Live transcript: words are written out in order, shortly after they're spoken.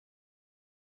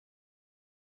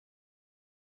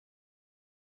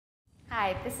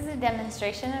Hi, this is a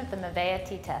demonstration of the MAVEA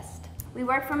Tea Test. We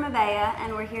work for MAVEA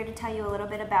and we're here to tell you a little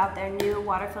bit about their new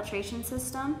water filtration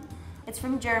system. It's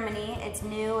from Germany, it's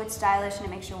new, it's stylish, and it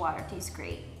makes your water taste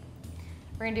great.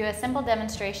 We're going to do a simple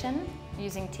demonstration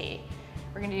using tea.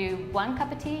 We're going to do 1 cup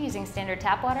of tea using standard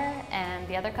tap water and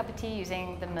the other cup of tea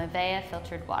using the MAVEA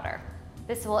filtered water.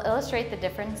 This will illustrate the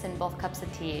difference in both cups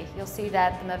of tea. You'll see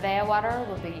that the MAVEA water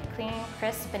will be clean,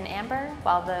 crisp, and amber,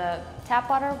 while the tap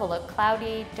water will look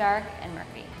cloudy, dark, and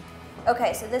murky.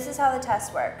 Okay, so this is how the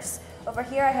test works. Over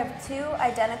here I have 2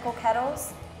 identical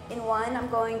kettles. In one I'm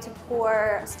going to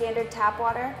pour standard tap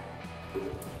water,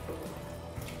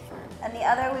 and the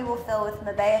other we will fill with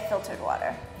MAVEA filtered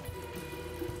water.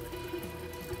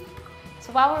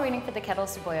 So while we're waiting for the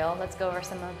kettles to boil, let's go over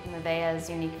some of MAVEA's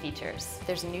unique features.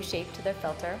 There's a new shape to their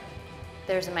filter.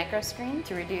 There's a micro screen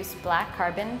to reduce black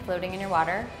carbon floating in your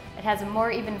water. It has a more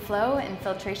even flow and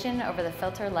filtration over the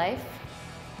filter life,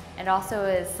 and also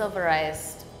is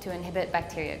silverized to inhibit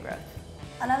bacteria growth.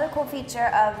 Another cool feature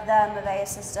of the MAVEA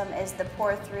system is the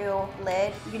pour-through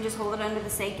lid. You can just hold it under the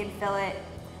sink and fill it.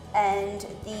 And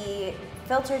the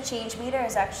filter change meter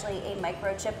is actually a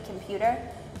microchip computer.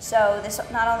 So this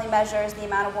not only measures the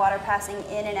amount of water passing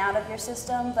in and out of your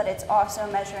system, but it's also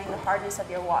measuring the hardness of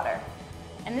your water.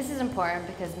 And this is important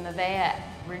because MAVEA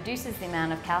reduces the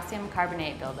amount of calcium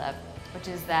carbonate buildup, which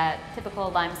is that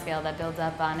typical limescale that builds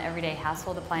up on everyday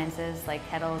household appliances like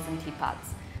kettles and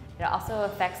teapots. It also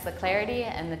affects the clarity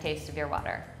and the taste of your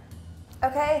water.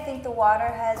 Okay, I think the water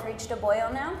has reached a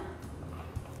boil now.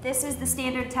 This is the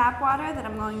standard tap water that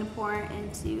I'm going to pour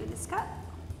into this cup.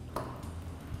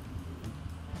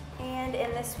 And in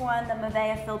this one, the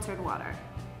MAVEA filtered water.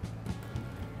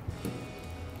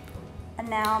 And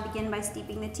now I'll begin by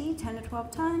steeping the tea 10 to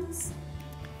 12 times.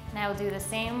 Now we'll do the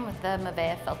same with the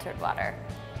MAVEA filtered water.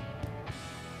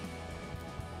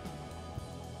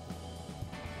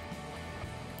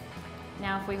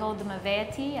 Now if we hold the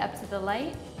MAVEA tea up to the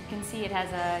light, you can see it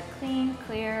has a clean,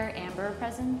 clear, amber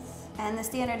presence. And the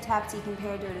standard tap tea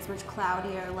compared to it is much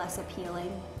cloudier, less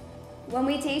appealing. When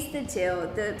we tasted too,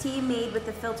 the tea made with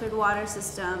the filtered water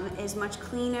system is much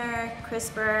cleaner,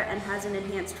 crisper, and has an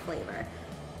enhanced flavor.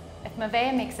 If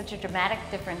MAVEA makes such a dramatic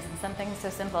difference in something so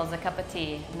simple as a cup of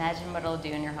tea, imagine what it'll do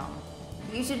in your home.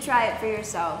 You should try it for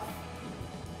yourself.